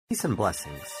Peace and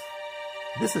blessings.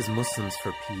 This is Muslims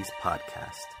for Peace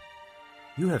podcast.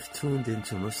 You have tuned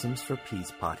into Muslims for Peace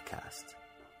podcast.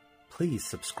 Please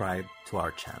subscribe to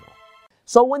our channel.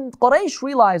 So when Quraysh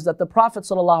realized that the Prophet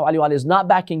ﷺ is not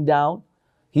backing down,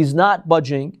 he's not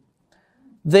budging,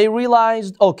 they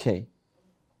realized, okay,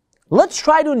 let's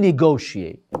try to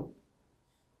negotiate.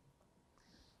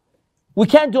 We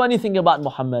can't do anything about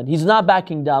Muhammad. He's not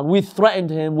backing down. We threatened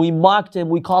him, we mocked him,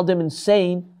 we called him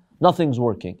insane. Nothing's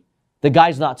working. The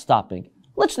guy's not stopping.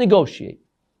 Let's negotiate.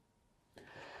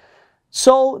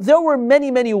 So there were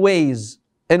many ways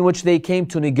in which they came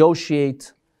to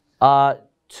negotiate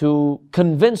to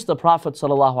convince the Prophet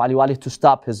ﷺ to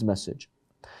stop his message.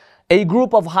 A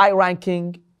group of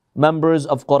high-ranking members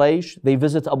of Quraysh, they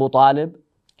visit Abu Talib,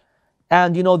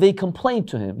 and they complain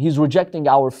to him. He's rejecting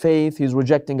our faith, he's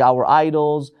rejecting our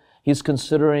idols, he's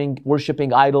considering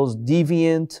worshipping idols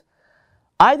deviant.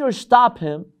 Either stop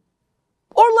him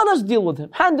or let us deal with him.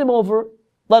 Hand him over,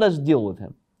 let us deal with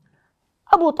him.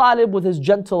 Abu Talib, with his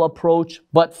gentle approach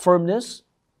but firmness,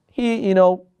 he,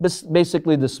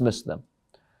 basically dismissed them.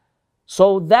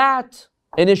 So that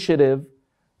initiative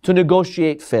to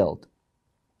negotiate failed.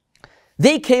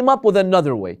 They came up with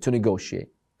another way to negotiate.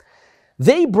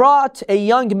 They brought a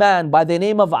young man by the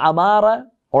name of Amara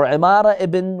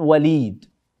ibn Walid.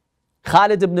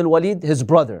 Khalid ibn al-Walid, his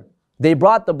brother. They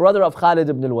brought the brother of Khalid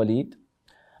ibn al-Walid.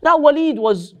 Now Walid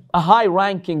was a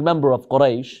high-ranking member of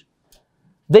Quraysh.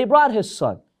 They brought his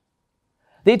son.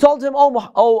 They told him,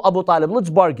 oh Abu Talib, let's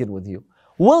bargain with you.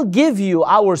 We'll give you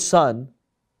our son,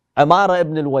 Amara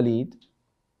ibn al-Walid.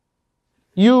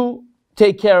 You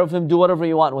take care of him, do whatever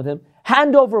you want with him.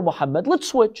 Hand over Muhammad, let's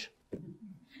switch.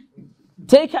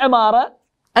 Take Amara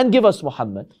and give us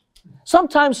Muhammad.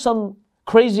 Sometimes some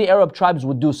crazy Arab tribes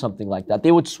would do something like that.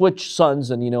 They would switch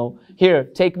sons and, here,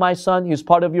 take my son, he's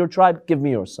part of your tribe, give me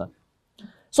your son.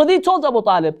 So they told Abu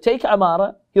Talib, take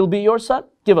Amara, he'll be your son,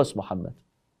 give us Muhammad.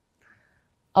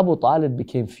 Abu Talib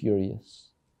became furious.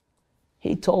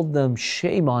 He told them,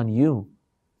 shame on you.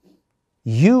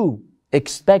 You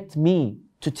expect me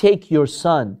to take your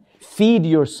son, feed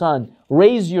your son,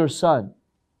 raise your son,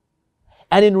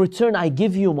 and in return I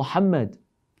give you Muhammad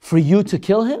for you to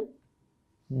kill him?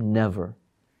 Never.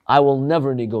 I will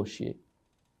never negotiate.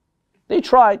 They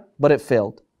tried, but it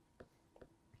failed.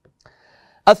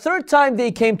 A third time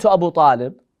they came to Abu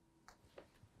Talib.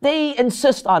 They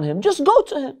insist on him. Just go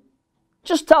to him.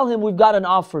 Just tell him we've got an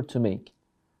offer to make.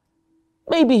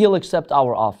 Maybe he'll accept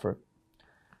our offer.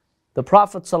 The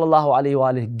Prophet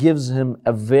ﷺ gives him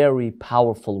a very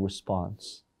powerful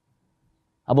response.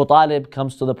 Abu Talib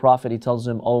comes to the Prophet. He tells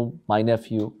him, oh, my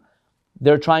nephew,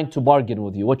 they're trying to bargain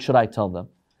with you. What should I tell them?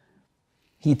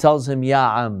 He tells him,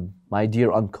 Ya Am, my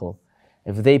dear uncle,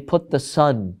 if they put the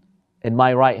sun in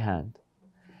my right hand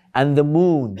and the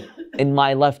moon in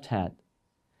my left hand,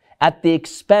 at the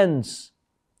expense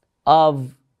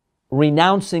of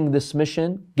renouncing this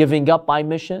mission, giving up my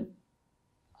mission,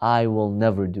 I will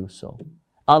never do so.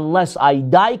 Unless I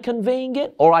die conveying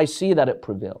it or I see that it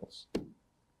prevails.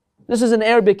 This is an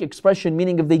Arabic expression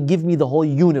meaning if they give me the whole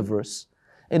universe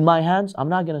in my hands, I'm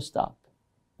not going to stop.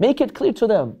 Make it clear to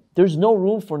them, there's no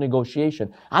room for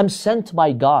negotiation. I'm sent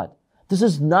by God. This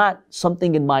is not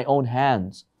something in my own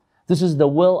hands. This is the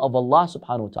will of Allah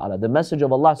subhanahu wa ta'ala, the message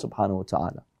of Allah subhanahu wa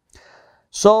ta'ala.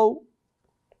 So,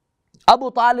 Abu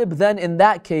Talib then in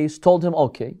that case told him,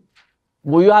 okay,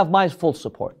 well, you have my full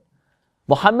support.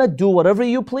 Muhammad, do whatever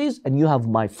you please and you have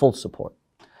my full support.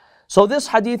 So this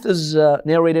hadith is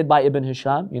narrated by Ibn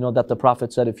Hisham, that the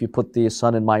Prophet said, if you put the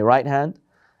sun in my right hand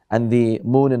and the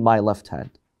moon in my left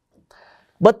hand.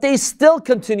 But they still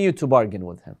continued to bargain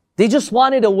with him. They just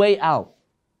wanted a way out,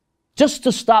 just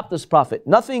to stop this Prophet.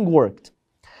 Nothing worked.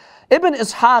 Ibn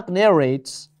Ishaq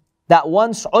narrates that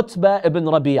once Utbah ibn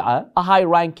Rabi'ah, a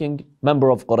high-ranking member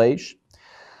of Quraysh,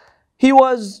 he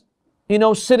was,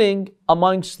 sitting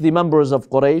amongst the members of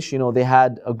Quraysh. They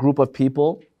had a group of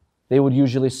people. They would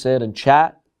usually sit and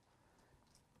chat.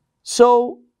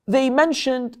 So they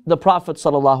mentioned the Prophet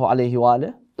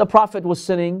ﷺ. The Prophet was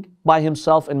sitting by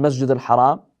himself in Masjid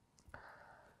al-Haram.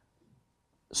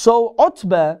 So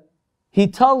Utbah, he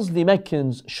tells the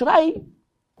Meccans, should I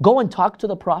go and talk to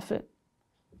the Prophet?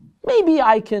 Maybe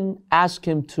I can ask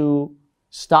him to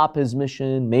stop his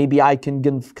mission. Maybe I can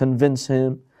convince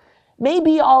him.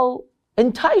 Maybe I'll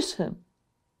entice him.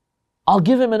 I'll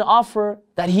give him an offer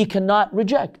that he cannot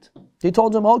reject. He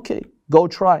told him, okay, go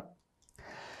try.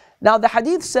 Now the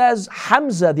hadith says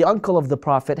Hamza, the uncle of the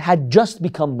Prophet, had just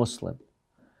become Muslim.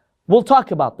 We'll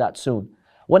talk about that soon.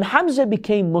 When Hamza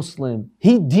became Muslim,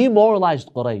 he demoralized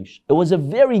Quraysh. It was a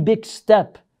very big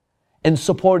step in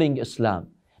supporting Islam.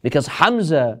 Because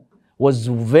Hamza was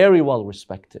very well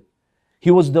respected.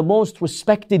 He was the most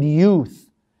respected youth.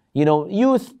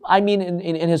 Youth, I mean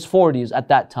in his 40s at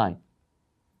that time.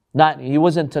 He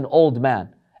wasn't an old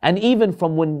man. And even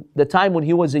from the time when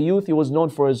he was a youth, he was known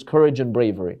for his courage and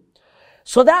bravery.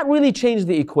 So that really changed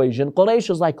the equation. Quraysh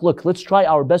was like, look, let's try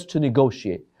our best to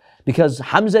negotiate. Because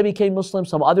Hamza became Muslim,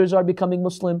 some others are becoming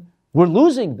Muslim. We're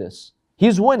losing this.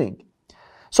 He's winning.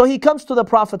 So he comes to the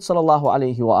Prophet sallallahu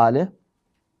alaihi wasallam,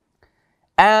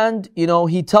 and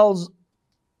he tells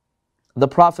the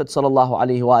Prophet sallallahu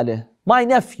alaihi wasallam, my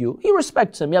nephew, he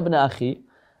respects him, Yabna Akhi,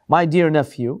 my dear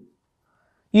nephew,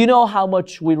 you know how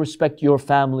much we respect your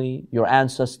family, your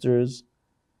ancestors,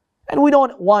 and we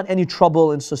don't want any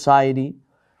trouble in society.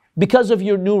 Because of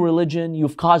your new religion,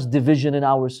 you've caused division in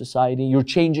our society. You're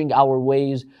changing our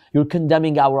ways. You're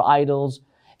condemning our idols.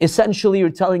 Essentially, you're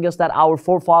telling us that our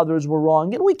forefathers were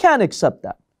wrong, and we can't accept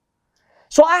that.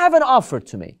 So I have an offer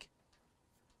to make.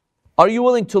 Are you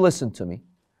willing to listen to me?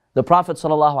 The Prophet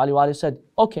ﷺ said,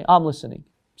 okay, I'm listening.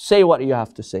 Say what you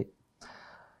have to say.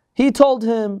 He told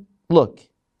him, look,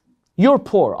 you're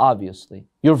poor, obviously.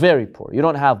 You're very poor. You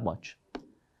don't have much.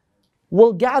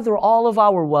 We'll gather all of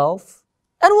our wealth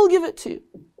and we'll give it to you.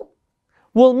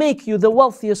 We'll make you the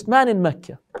wealthiest man in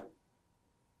Mecca.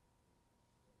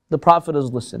 The Prophet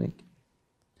is listening.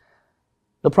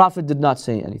 The Prophet did not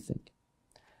say anything.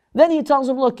 Then he tells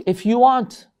him, look, if you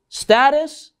want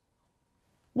status,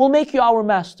 we'll make you our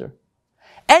master.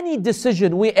 Any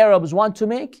decision we Arabs want to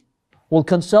make, we'll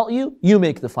consult you. You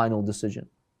make the final decision.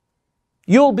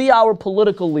 You'll be our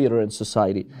political leader in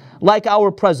society, like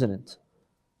our president.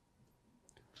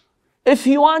 If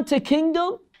you want a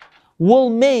kingdom, we'll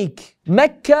make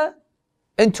Mecca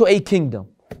into a kingdom.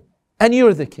 And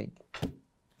you're the king.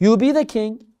 You'll be the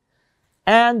king,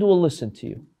 and we'll listen to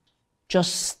you.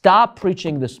 Just stop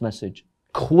preaching this message.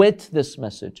 Quit this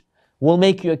message. We'll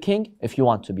make you a king if you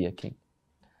want to be a king.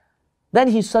 Then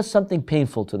he says something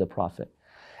painful to the Prophet.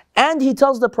 And he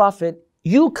tells the Prophet,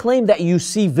 you claim that you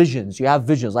see visions. You have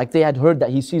visions. Like they had heard that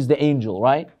he sees the angel,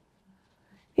 right?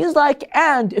 He's like,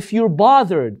 and if you're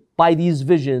bothered by these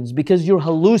visions because you're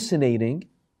hallucinating,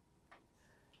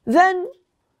 then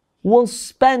we'll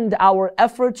spend our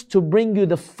efforts to bring you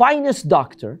the finest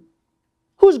doctor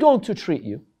who's going to treat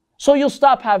you. So you'll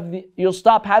stop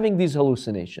having these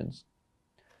hallucinations.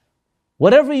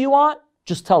 Whatever you want,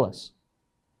 just tell us.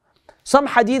 Some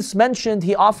hadiths mentioned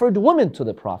he offered women to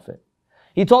the Prophet.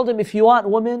 He told him, if you want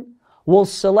women, we'll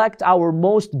select our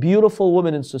most beautiful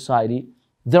women in society.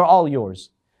 They're all yours.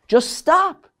 Just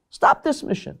stop. Stop this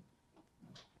mission.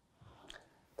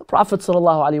 The Prophet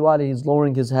ﷺ, he's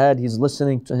lowering his head, he's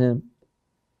listening to him.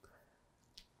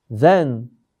 Then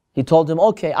he told him,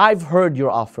 okay, I've heard your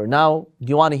offer. Now, do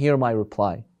you want to hear my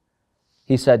reply?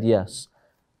 He said, yes.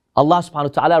 Allah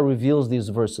subhanahu wa ta'ala reveals these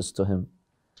verses to him.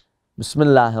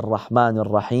 Bismillahir Rahmanir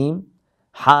Rahim.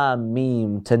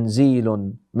 Hamim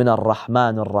Tanzilun min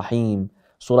ar-Rahmanir Rahim.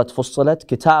 Surah Fussilat.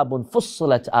 Kitabun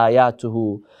Fussilat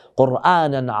ayatuhu.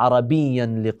 Qur'anan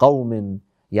Arabiyan liqawmin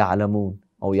ya'lamun.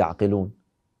 Or ya'qilun.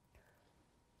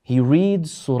 He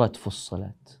reads Surah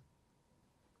Fussilat.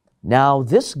 Now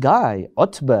this guy,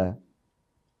 Utbah,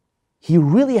 he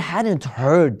really hadn't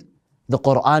heard the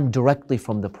Qur'an directly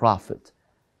from the Prophet.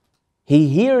 He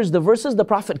hears the verses, the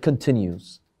Prophet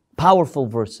continues. Powerful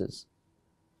verses,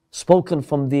 spoken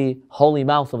from the holy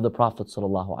mouth of the Prophet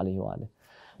ﷺ.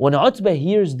 When Utbah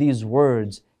hears these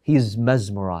words, he's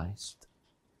mesmerized.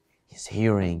 He's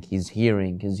hearing,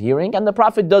 and the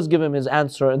Prophet does give him his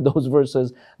answer in those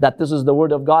verses that this is the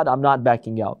word of God, I'm not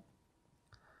backing out.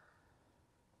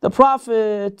 The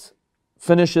Prophet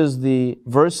finishes the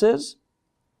verses.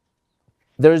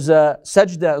 There's a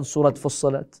sajda in Surah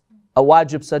Fussilat, a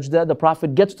wajib sajda. The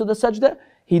Prophet gets to the sajda,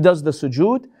 he does the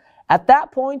sujood. At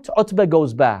that point, Utbah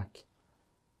goes back,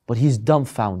 but he's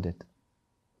dumbfounded.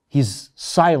 He's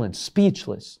silent,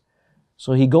 speechless.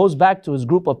 So he goes back to his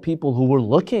group of people who were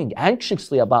looking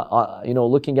anxiously about,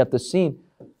 looking at the scene.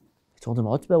 He told them,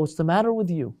 Utbah, what's the matter with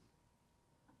you?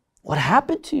 What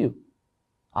happened to you?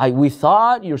 We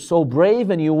thought you're so brave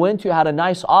and you went, you had a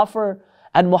nice offer,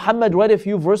 and Muhammad read a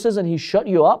few verses and he shut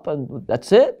you up and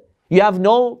that's it? You have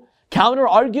no counter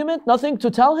argument, nothing to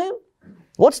tell him?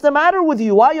 What's the matter with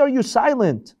you? Why are you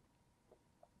silent?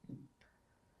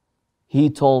 He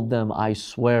told them, I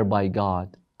swear by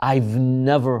God, I've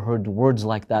never heard words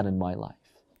like that in my life.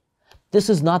 This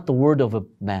is not the word of a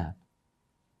man.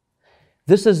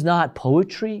 This is not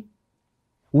poetry.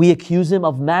 We accuse him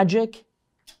of magic.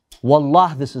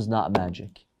 Wallah, this is not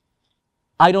magic.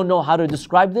 I don't know how to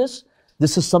describe this.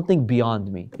 This is something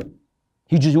beyond me.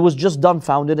 He was just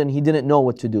dumbfounded and he didn't know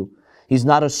what to do. He's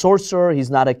not a sorcerer,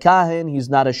 he's not a kahin, he's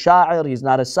not a sha'ir, he's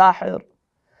not a sahir.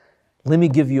 Let me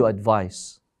give you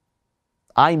advice.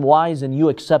 I'm wise and you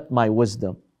accept my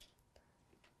wisdom.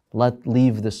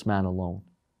 Leave this man alone.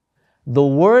 The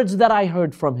words that I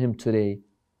heard from him today,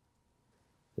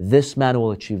 this man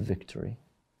will achieve victory.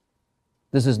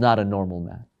 This is not a normal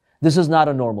man. This is not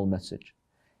a normal message.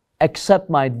 Accept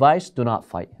my advice, do not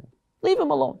fight him. Leave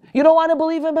him alone. You don't want to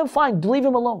believe him? Fine, leave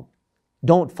him alone.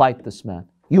 Don't fight this man.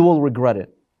 You will regret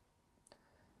it.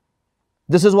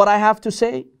 This is what I have to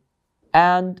say,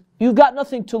 and you've got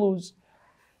nothing to lose.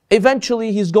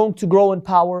 Eventually, he's going to grow in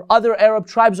power. Other Arab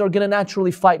tribes are going to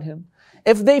naturally fight him.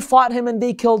 If they fought him and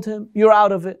they killed him, you're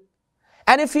out of it.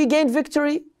 And if he gained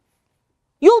victory,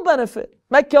 you'll benefit.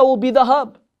 Mecca will be the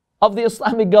hub of the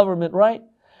Islamic government, right?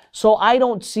 So I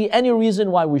don't see any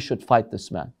reason why we should fight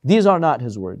this man. These are not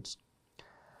his words.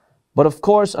 But of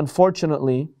course,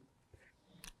 unfortunately,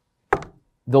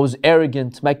 those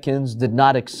arrogant Meccans did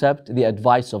not accept the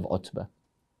advice of Utbah.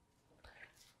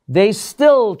 They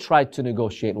still tried to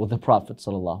negotiate with the Prophet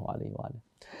ﷺ.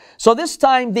 So this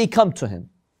time they come to him.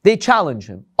 They challenge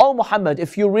him. Oh Muhammad,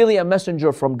 if you're really a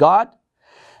messenger from God,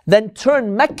 then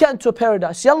turn Mecca into a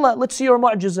paradise. Yalla, let's see your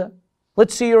mu'jiza.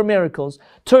 Let's see your miracles.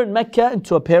 Turn Mecca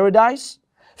into a paradise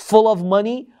full of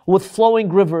money with flowing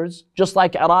rivers, just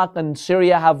like Iraq and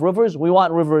Syria have rivers. We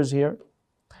want rivers here.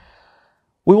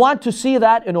 We want to see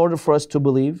that in order for us to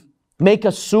believe. Make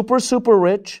us super, super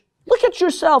rich. Look at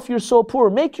yourself, you're so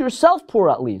poor. Make yourself poor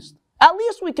at least. At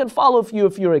least we can follow you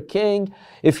if you're a king.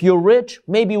 If you're rich,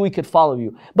 maybe we could follow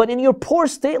you. But in your poor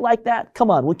state like that,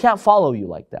 come on, we can't follow you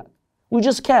like that. We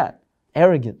just can't.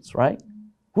 Arrogance, right?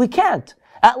 We can't.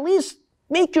 At least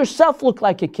make yourself look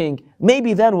like a king.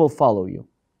 Maybe then we'll follow you.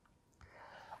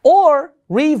 Or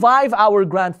revive our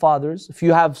grandfathers. If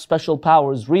you have special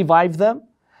powers, revive them.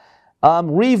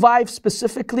 Revive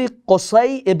specifically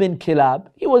Qusay ibn Kilab.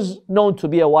 He was known to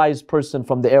be a wise person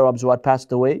from the Arabs who had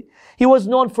passed away. He was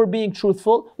known for being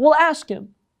truthful. We'll ask him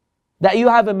that you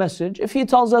have a message. If he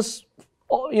tells us,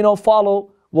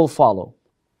 follow, we'll follow.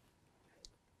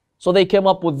 So they came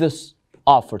up with this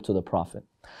offer to the Prophet.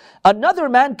 Another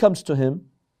man comes to him.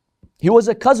 He was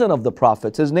a cousin of the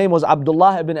Prophet. His name was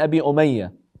Abdullah ibn Abi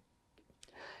Umayyah.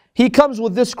 He comes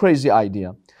with this crazy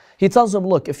idea. He tells him,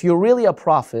 look, if you're really a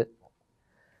prophet,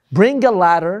 bring a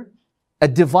ladder, a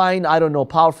divine,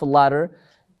 powerful ladder,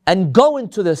 and go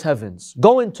into the heavens,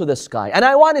 go into the sky. And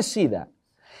I want to see that.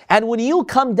 And when you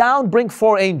come down, bring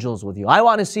 4 angels with you. I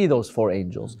want to see those 4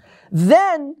 angels.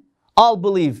 Then I'll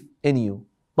believe in you.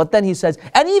 But then he says,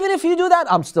 and even if you do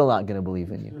that, I'm still not going to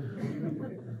believe in you.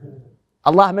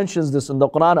 Allah mentions this in the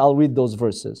Quran. I'll read those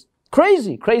verses.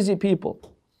 Crazy, crazy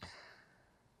people.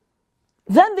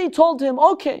 Then they told him,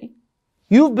 okay,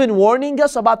 you've been warning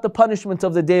us about the punishment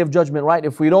of the Day of Judgment, right?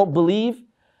 If we don't believe,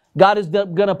 God is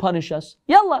going to punish us.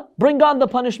 Yalla, bring on the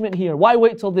punishment here. Why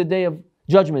wait till the Day of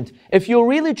Judgment? If you're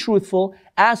really truthful,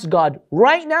 ask God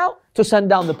right now to send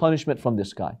down the punishment from the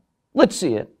sky. Let's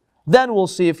see it. Then we'll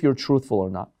see if you're truthful or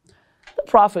not. The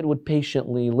Prophet would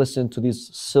patiently listen to these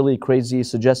silly, crazy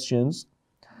suggestions.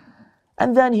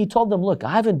 And then he told them, look,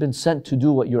 I haven't been sent to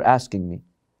do what you're asking me.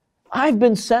 I've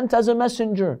been sent as a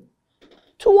messenger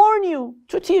to warn you,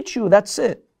 to teach you. That's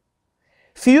it.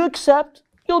 If you accept,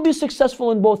 you'll be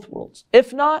successful in both worlds.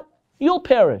 If not, you'll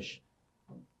perish.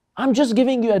 I'm just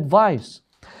giving you advice.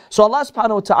 So Allah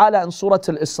subhanahu wa ta'ala in Surah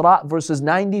Al-Isra, verses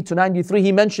 90 to 93,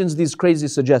 He mentions these crazy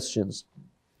suggestions.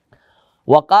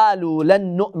 وَقَالُوا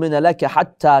لَن نُؤْمِنَ لَكَ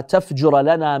حَتَّى تَفْجُرَ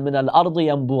لَنَا مِنَ الْأَرْضِ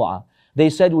يَنْبُوعًا. They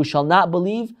said, we shall not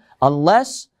believe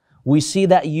unless we see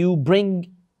that you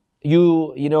bring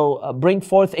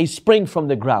forth a spring from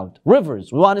the ground.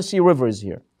 Rivers. We want to see rivers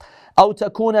here. أو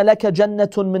تكون لك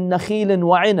جنة من نخيل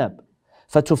وعنب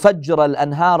فتفجر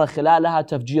الأنهار خلالها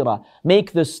تفجيرا.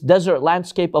 Make this desert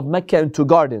landscape of Mecca into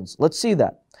gardens. Let's see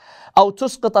that. أو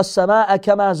تسقط السماء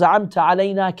كما زعمت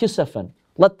علينا كسفا.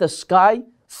 Let the sky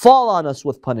fall on us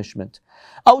with punishment.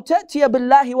 أو تأتي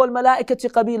بالله والملائكة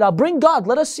قبيلا. Bring God.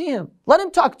 Let us see Him. Let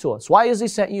Him talk to us. Why has He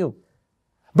sent you?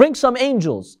 Bring some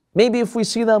angels. Maybe if we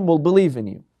see them, we'll believe in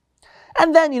you.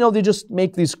 And then, they just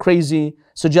make these crazy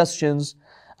suggestions.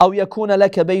 أو يكون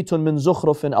لك بيت من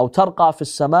زخرف أو ترقى في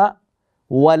السماء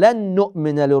ولن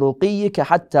نؤمن لرقيك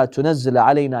حتى تنزل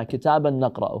علينا كتابا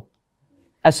نقرأه.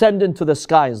 Ascend into the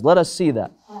skies. Let us see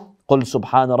that. قل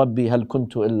سبحان ربي هل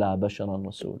كنت إلا بشرا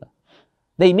رسولا.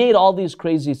 They made all these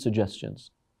crazy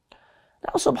suggestions.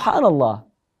 Now, subhanallah,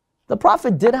 the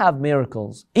Prophet did have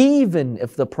miracles. Even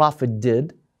if the Prophet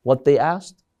did what they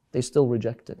asked, they still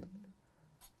rejected.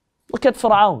 Look at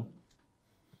Fir'aun.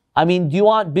 Do you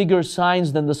want bigger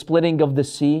signs than the splitting of the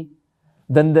sea?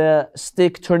 than the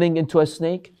stick turning into a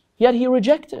snake? Yet he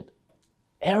rejected.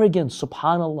 Arrogance,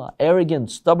 subhanAllah,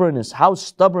 arrogance, stubbornness. How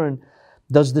stubborn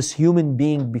does this human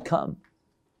being become?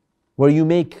 Where you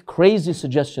make crazy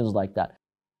suggestions like that.